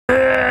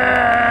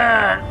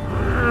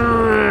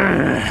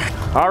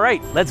All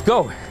right, let's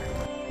go.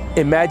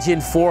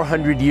 Imagine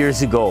 400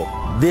 years ago,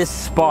 this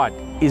spot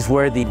is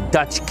where the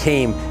Dutch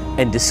came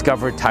and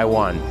discovered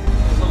Taiwan.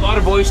 There's a lot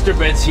of oyster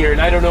beds here,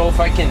 and I don't know if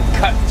I can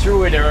cut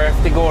through it or I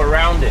have to go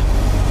around it.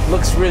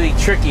 Looks really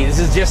tricky. This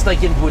is just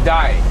like in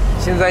Budai.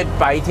 现在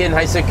白天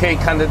还是可以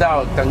看得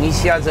到，等一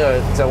下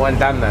就完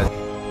蛋了。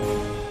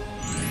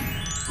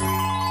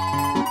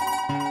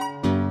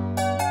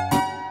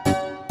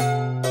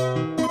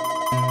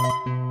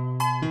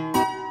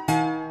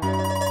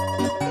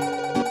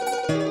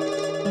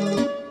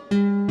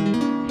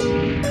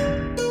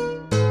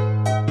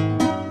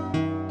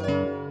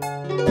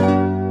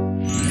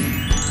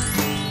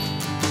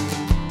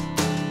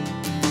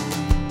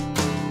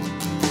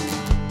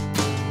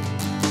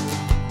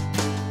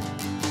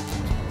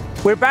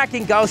We're back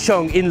in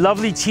Kaohsiung in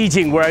lovely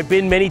Qijing, where I've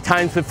been many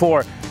times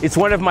before. It's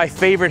one of my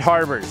favorite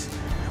harbors.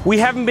 We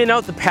haven't been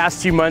out the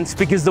past few months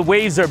because the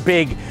waves are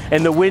big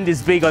and the wind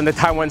is big on the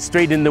Taiwan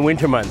Strait in the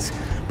winter months.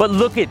 But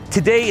look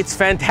today it's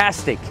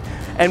fantastic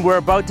and we're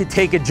about to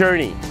take a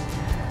journey.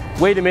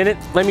 Wait a minute,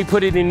 let me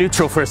put it in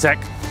neutral for a sec.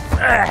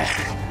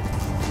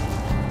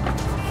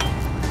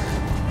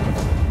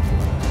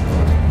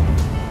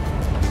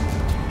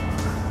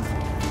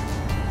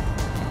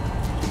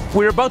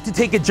 We're about to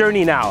take a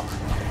journey now.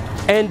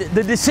 And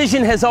the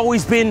decision has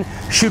always been,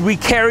 should we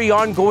carry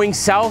on going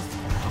south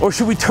or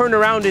should we turn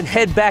around and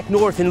head back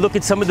north and look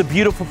at some of the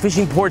beautiful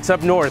fishing ports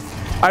up north?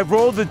 I've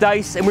rolled the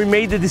dice and we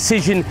made the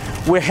decision,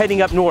 we're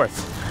heading up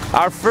north.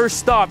 Our first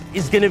stop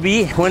is going to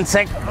be, one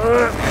sec.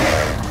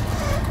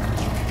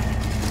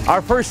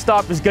 Our first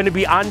stop is going to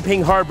be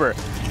Anping Harbor.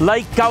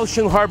 Like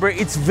Kaohsiung Harbor,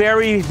 it's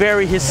very,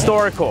 very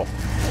historical.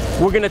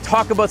 We're going to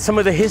talk about some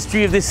of the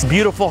history of this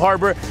beautiful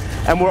harbor,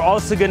 and we're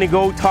also going to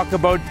go talk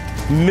about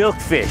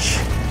milkfish.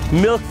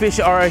 Milkfish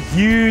are a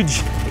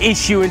huge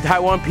issue in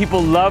Taiwan.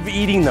 People love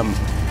eating them.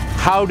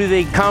 How do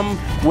they come?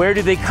 Where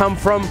do they come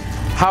from?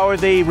 How are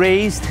they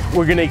raised?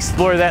 We're going to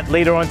explore that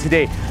later on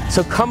today.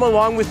 So come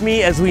along with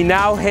me as we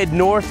now head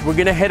north. We're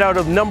going to head out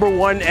of number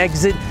 1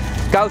 exit,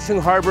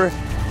 Kaohsiung Harbor,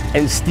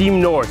 and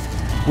steam north.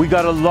 We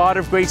got a lot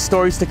of great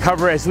stories to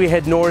cover as we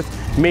head north,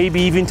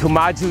 maybe even to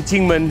Maju,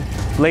 Jingmen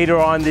later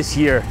on this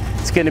year.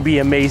 It's going to be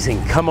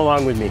amazing. Come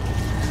along with me.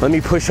 Let me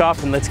push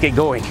off and let's get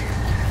going.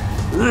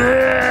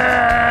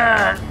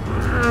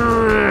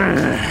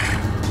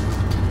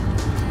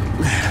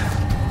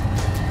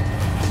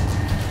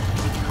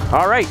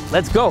 All right,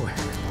 let's go.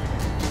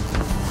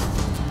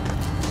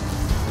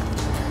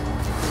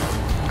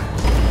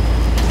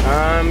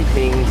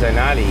 Anping 在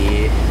哪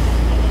里？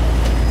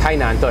台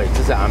南，对，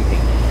这是安平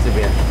这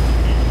边。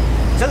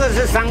这个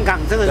是商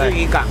港，这个是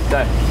渔港。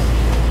对。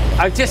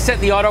I've just set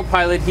the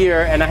autopilot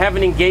here and I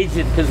haven't engaged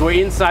it because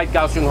we're inside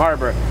Kaohsiung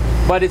Harbor.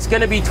 But it's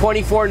going to be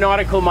 24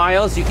 nautical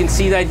miles. You can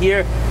see that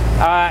here.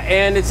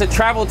 And it's a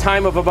travel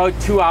time of about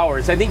 2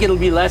 hours. I think it'll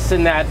be less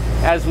than that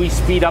as we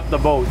speed up the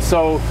boat.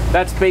 So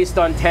that's based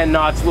on 10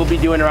 knots. We'll be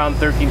doing around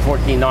 13,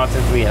 14 knots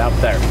as we get up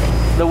there.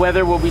 The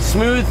weather will be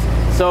smooth.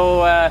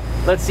 So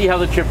let's see how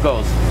the trip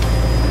goes.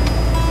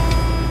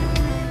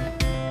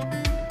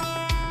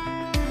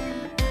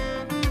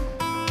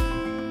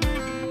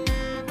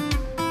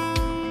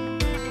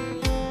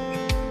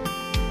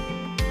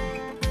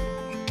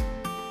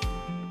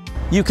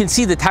 You can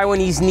see the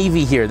Taiwanese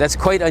Navy here. That's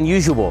quite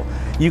unusual.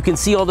 You can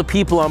see all the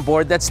people on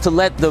board. That's to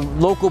let the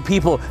local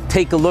people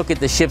take a look at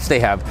the ships they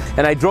have.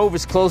 And I drove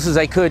as close as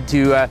I could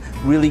to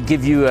really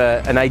give you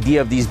an idea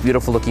of these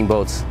beautiful looking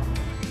boats.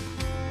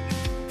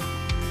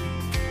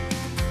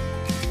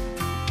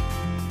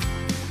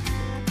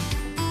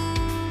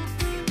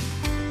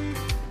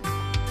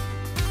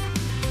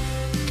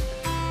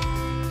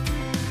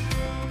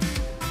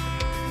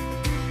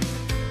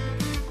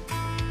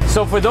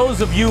 So for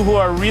those of you who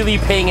are really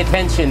paying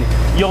attention,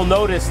 you'll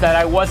notice that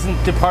I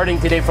wasn't departing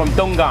today from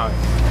Donggang.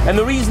 And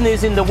the reason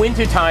is, in the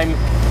winter time,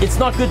 it's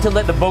not good to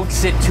let the boat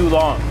sit too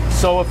long.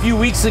 So a few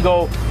weeks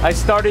ago, I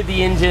started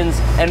the engines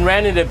and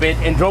ran it a bit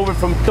and drove it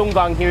from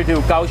Donggang here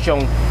to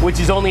Kaohsiung, which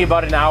is only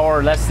about an hour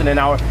or less than an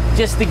hour,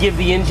 just to give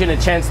the engine a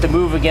chance to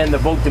move again, the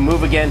boat to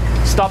move again,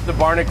 stop the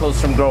barnacles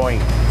from growing.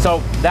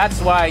 So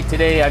that's why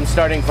today I'm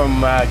starting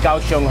from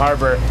Kaohsiung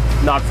Harbor,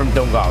 not from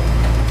Donggang.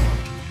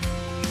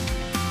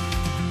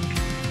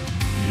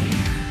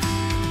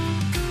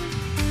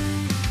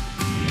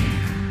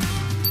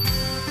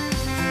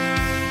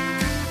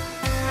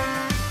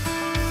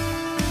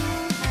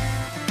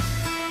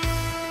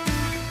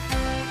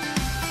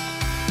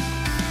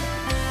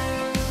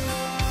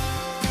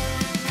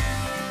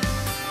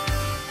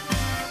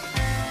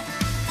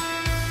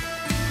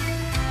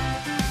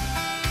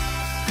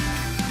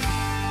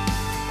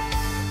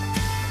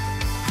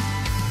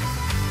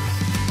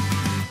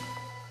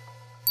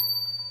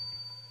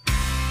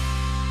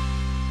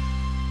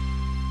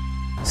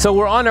 So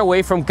we're on our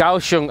way from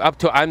Kaohsiung up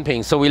to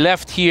Anping. So we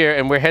left here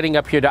and we're heading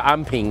up here to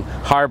Anping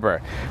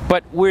Harbor.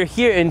 But we're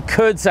here in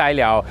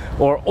Kezai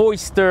or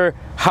Oyster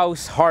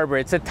House Harbor.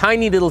 It's a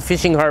tiny little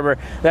fishing harbor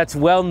that's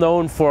well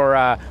known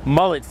for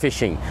mullet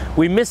fishing.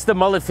 We missed the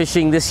mullet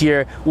fishing this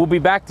year. We'll be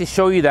back to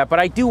show you that, but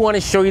I do want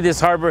to show you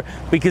this harbor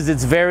because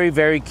it's very,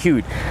 very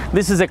cute.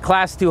 This is a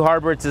Class 2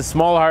 harbor. It's a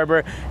small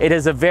harbor. It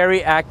has a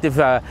very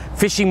active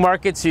fishing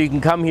market, so you can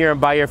come here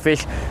and buy your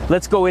fish.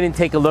 Let's go in and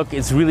take a look.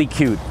 It's really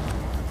cute.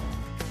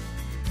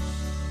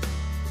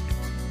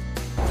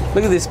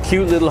 Look at this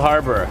cute little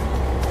harbor.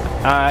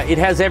 It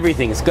has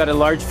everything. It's got a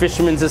large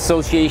fishermen's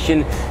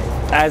association.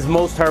 As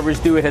most harbors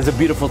do, it has a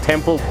beautiful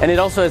temple, and it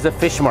also has a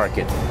fish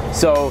market.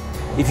 So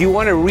if you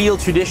want a real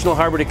traditional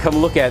harbor to come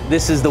look at,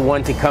 this is the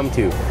one to come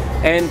to.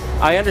 And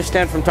I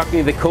understand from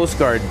talking to the Coast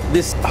Guard,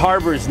 this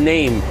harbor's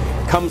name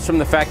comes from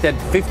the fact that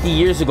 50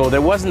 years ago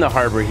there wasn't a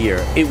harbor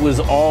here. It was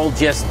all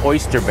just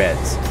oyster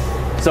beds.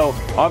 So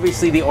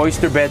obviously the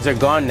oyster beds are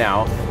gone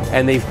now,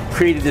 and they've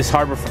created this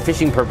harbor for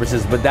fishing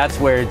purposes, but that's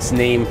where its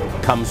name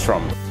comes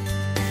from.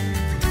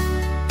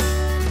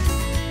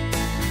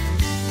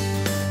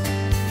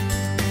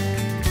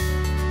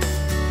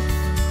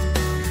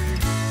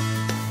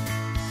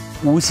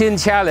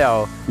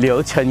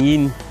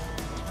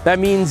 That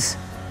means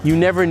you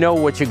never know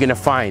what you're gonna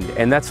find,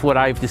 and that's what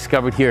I've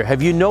discovered here.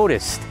 Have you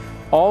noticed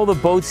all the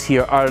boats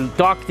here are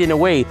docked in a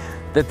way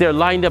that they're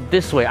lined up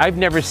this way? I've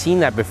never seen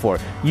that before.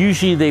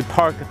 Usually they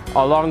park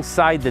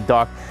alongside the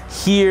dock.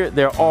 Here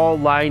they're all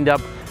lined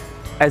up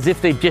as if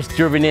they've just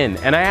driven in.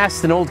 And I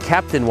asked an old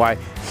captain why.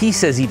 He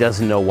says he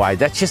doesn't know why.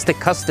 That's just the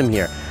custom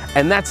here.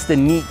 And that's the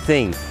neat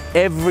thing.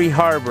 Every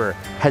harbor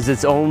has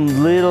its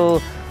own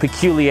little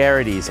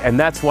peculiarities, and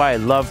that's why I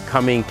love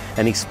coming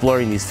and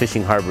exploring these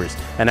fishing harbors.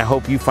 And I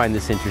hope you find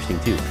this interesting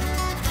too. So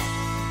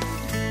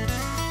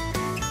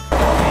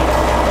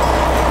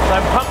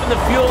I'm pumping the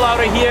fuel out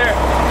of here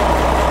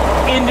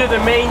into the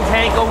main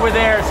tank over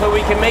there so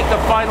we can make the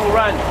final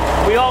run.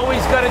 We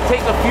always got to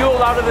take the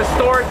fuel out of the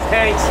storage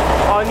tanks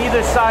on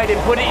either side and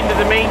put it into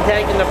the main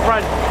tank in the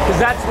front, because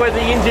that's where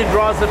the engine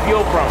draws the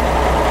fuel from.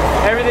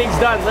 Everything's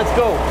done. Let's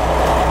go.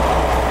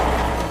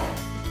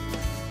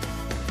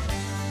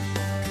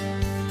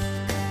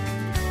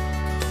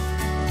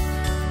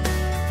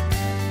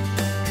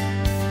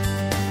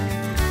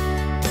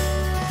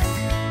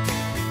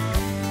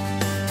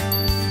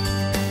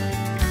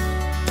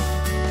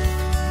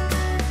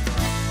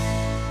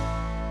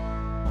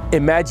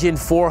 Imagine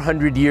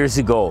 400 years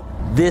ago,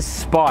 this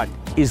spot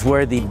is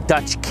where the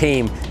Dutch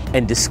came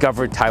and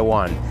discovered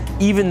Taiwan.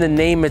 Even the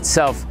name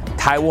itself,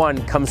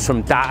 Taiwan, comes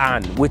from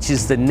Tainan, which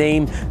is the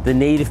name the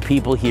native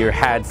people here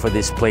had for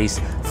this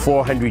place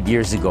 400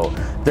 years ago.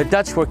 The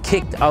Dutch were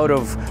kicked out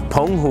of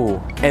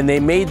Penghu, and they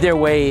made their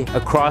way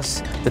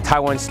across the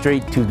Taiwan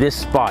Strait to this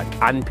spot,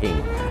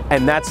 Anping,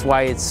 and that's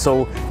why it's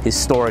so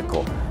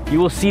historical. You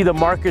will see the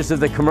markers of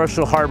the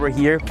commercial harbor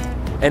here,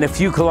 and a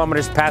few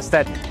kilometers past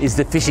that is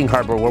the fishing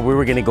harbor where we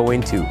were going to go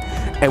into.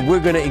 And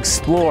we're going to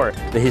explore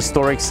the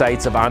historic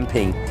sites of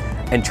Anping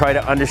and try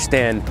to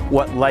understand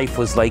what life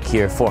was like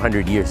here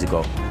 400 years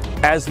ago.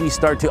 As we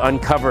start to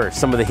uncover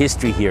some of the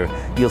history here,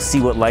 you'll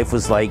see what life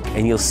was like,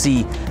 and you'll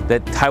see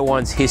that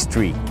Taiwan's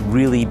history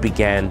really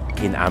began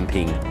in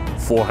Anping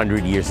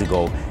 400 years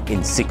ago in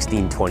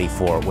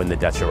 1624 when the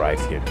Dutch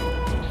arrived here.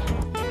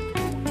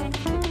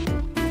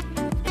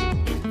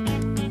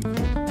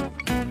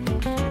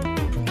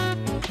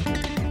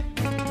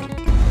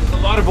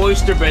 A lot of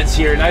oyster beds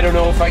here, and I don't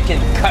know if I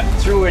can cut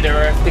through it or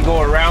I have to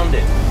go around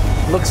it.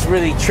 Looks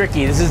really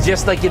tricky. This is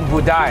just like in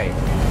Budai.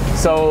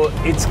 So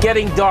it's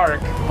getting dark,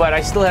 but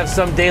I still have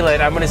some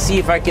daylight. I'm gonna see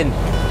if I can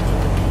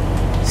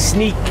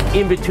sneak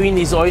in between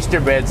these oyster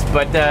beds,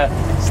 but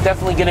it's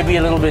definitely gonna be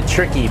a little bit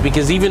tricky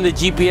because even the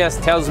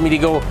GPS tells me to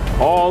go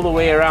all the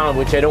way around,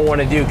 which I don't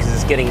wanna do because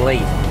it's getting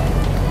late.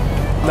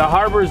 The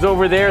harbor's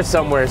over there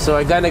somewhere, so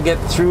I gotta get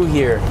through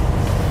here.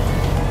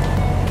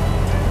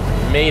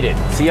 Made it.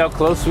 See how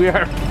close we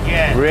are?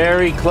 Yeah.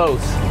 Very close.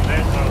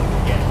 Very close.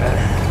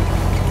 Yeah.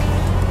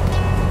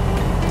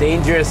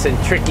 Dangerous and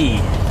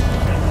tricky.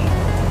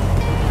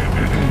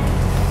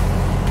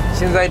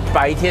 现在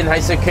白天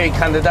还是可以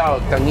看得到，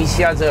等一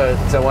下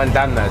这完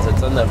蛋了，这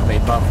真的没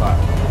办法。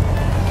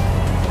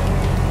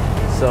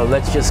So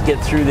let's just get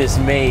through this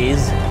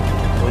maze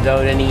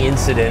without any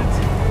incident,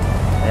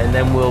 and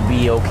then we'll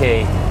be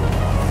okay.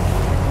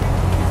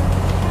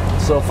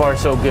 So far,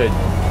 so good.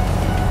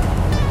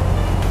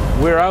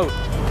 We're out.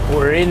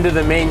 We're into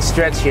the main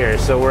stretch here.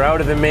 So we're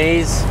out of the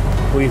maze.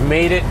 We've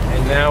made it,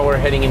 and now we're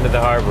heading into the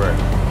harbor.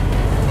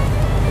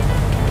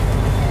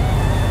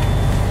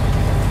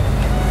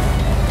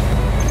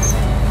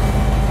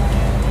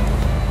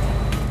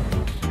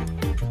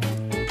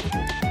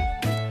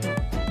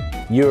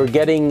 You're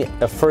getting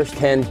a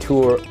first-hand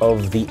tour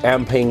of the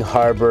Anping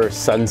Harbor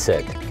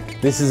sunset.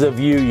 This is a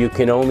view you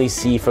can only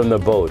see from the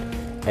boat,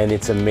 and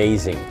it's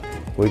amazing.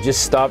 We're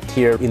just stopped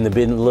here in the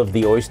middle of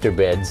the oyster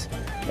beds,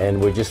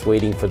 and we're just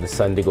waiting for the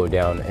sun to go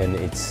down, and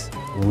it's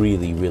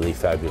really, really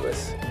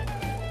fabulous.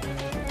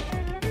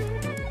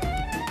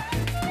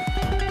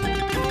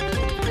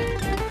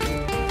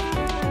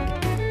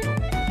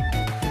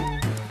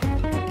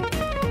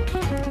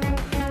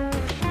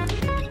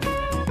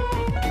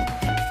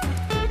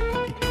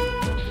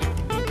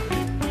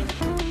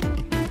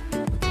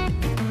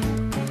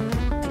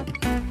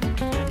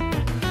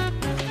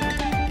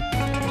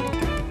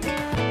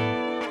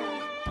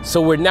 So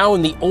we're now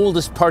in the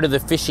oldest part of the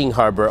fishing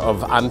harbor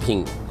of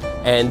Anping,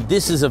 and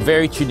this is a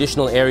very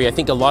traditional area. I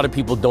think a lot of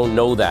people don't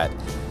know that.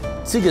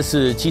 这个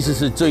其实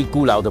是最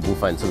古老的部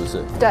分，是不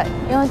是？对，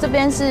因为这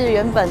边是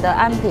原本的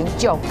安平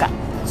旧港，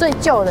最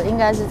旧的应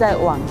该是在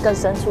往更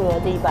深处的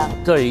地方。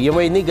对，因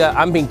为那个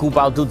安平古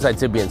堡都在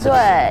这边。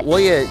对，我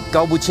也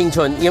搞不清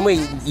楚，因为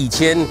以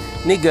前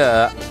那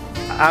个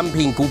安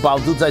平古堡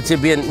都在这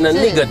边，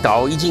那个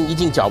岛已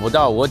经找不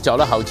到，我找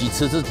了好几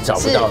次都找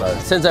不到了。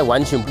现在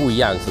完全不一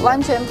样，是吧？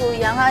完全不一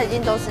样，它已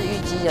经都是淤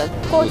积了。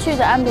过去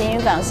的安平渔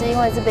港是因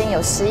为这边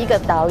有11个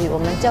岛屿，我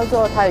们叫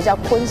做台语叫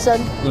昆生、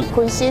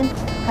昆新。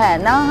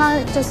 然后它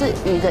就是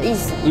雨的意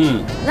思。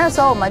那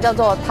时候我们叫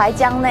做台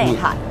江内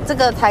海。这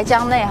个台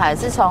江内海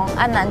是从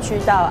安南区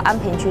到安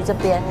平区这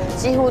边，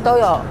几乎都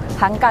有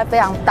涵盖非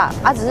常大。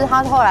只是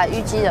它后来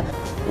淤积了。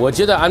我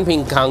觉得安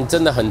平港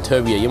真的很特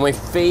别，因为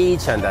非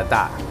常的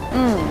大。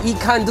一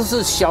看都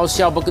是小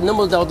小不那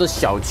么多的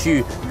小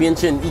区，变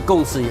成一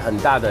共是很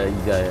大的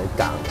一个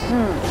港。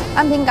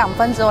安平港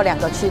分只有2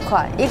个区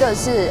块，一个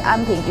是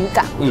安平渔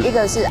港，一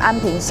个是安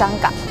平商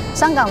港。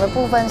 商港的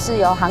部分是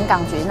由航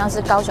港局，那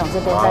是高雄这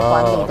边在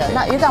管理的。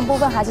那渔港部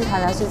分还是台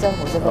南市政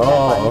府这边在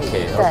管理。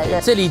对。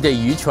这里的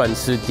渔船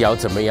是钓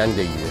怎么样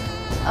的鱼？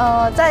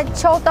在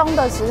秋冬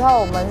的时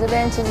候，我们这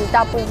边其实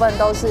大部分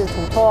都是土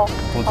托，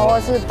或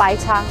者是白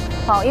鲳。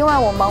好，因为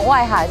我们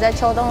外海在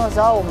秋冬的时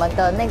候，我们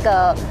的那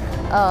个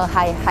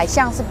海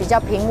象是比较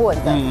平稳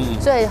的，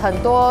所以很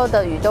多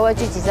的鱼都会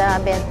聚集在那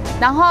边。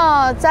然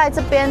后在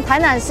这边，台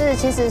南市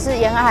其实是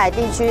沿海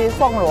地区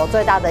凤螺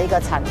最大的一个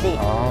产地，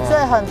所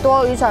以很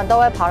多渔船都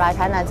会跑来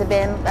台南这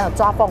边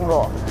抓凤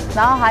螺，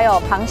然后还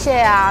有螃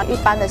蟹啊，一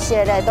般的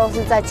蟹类都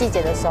是在季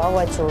节的时候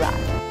会出来。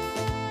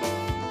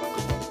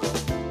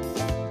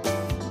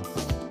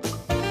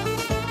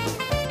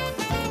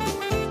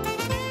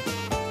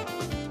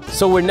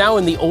 So we're now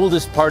in the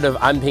oldest part of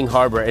Anping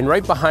Harbor, and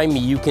right behind me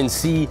you can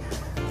see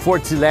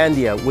Fort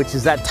Zealandia, which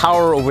is that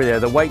tower over there,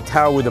 the white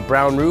tower with the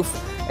brown roof.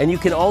 And you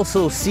can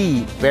also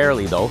see,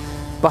 barely though,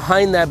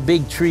 behind that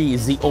big tree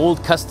is the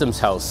old customs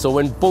house. So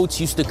when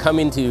boats used to come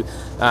into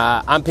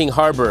Anping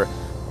Harbor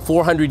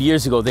 400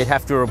 years ago, they'd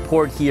have to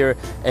report here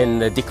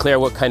and declare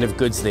what kind of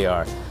goods they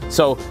are.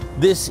 So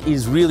this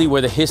is really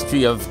where the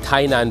history of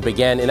Tainan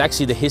began, and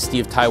actually the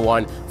history of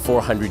Taiwan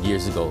 400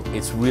 years ago.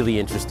 It's really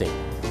interesting.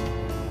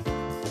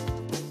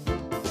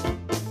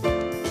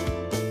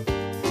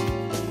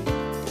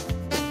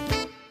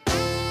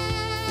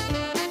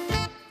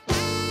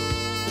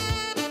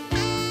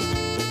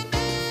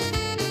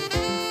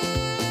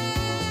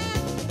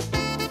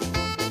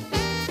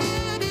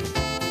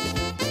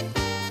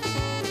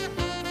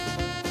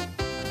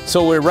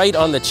 So we're right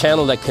on the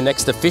channel that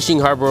connects the fishing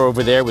harbor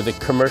over there with the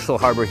commercial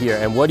harbor here.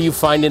 And what do you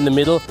find in the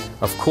middle?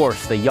 Of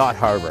course, the yacht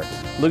harbor.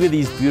 Look at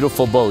these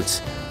beautiful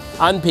boats.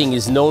 Anping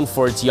is known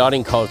for its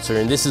yachting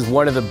culture, and this is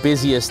one of the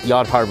busiest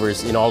yacht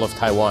harbors in all of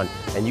Taiwan.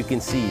 And you can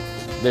see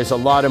there's a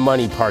lot of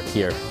money parked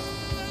here.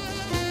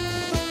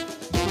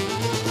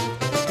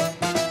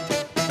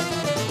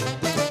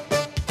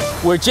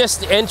 We're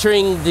just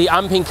entering the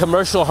Anping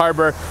commercial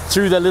harbor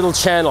through the little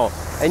channel.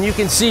 And you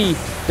can see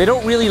they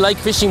don't really like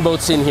fishing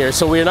boats in here,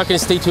 so we're not going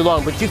to stay too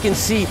long. But you can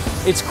see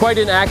it's quite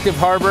an active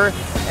harbor.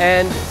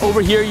 And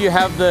over here you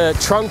have the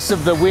trunks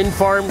of the wind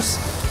farms,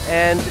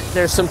 and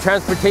there's some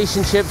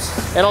transportation ships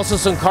and also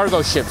some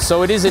cargo ships.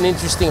 So it is an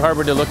interesting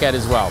harbor to look at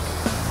as well.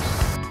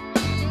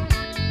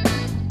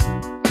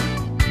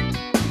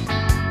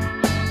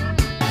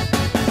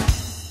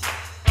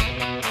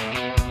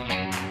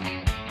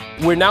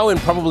 We're now in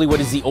probably what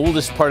is the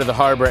oldest part of the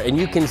harbor, and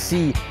you can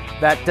see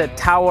that the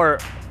tower.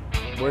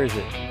 Where is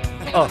it?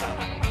 Oh,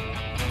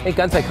 哎，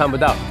刚才看不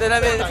到。在那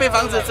边被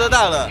房子遮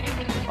到了。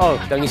哦，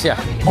等一下。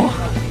哦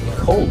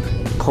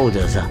 ，cold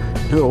是吧？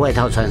如果外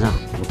套穿上。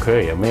可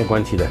以，没有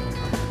关系的。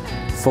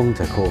风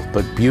在 cold,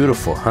 but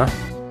beautiful, huh?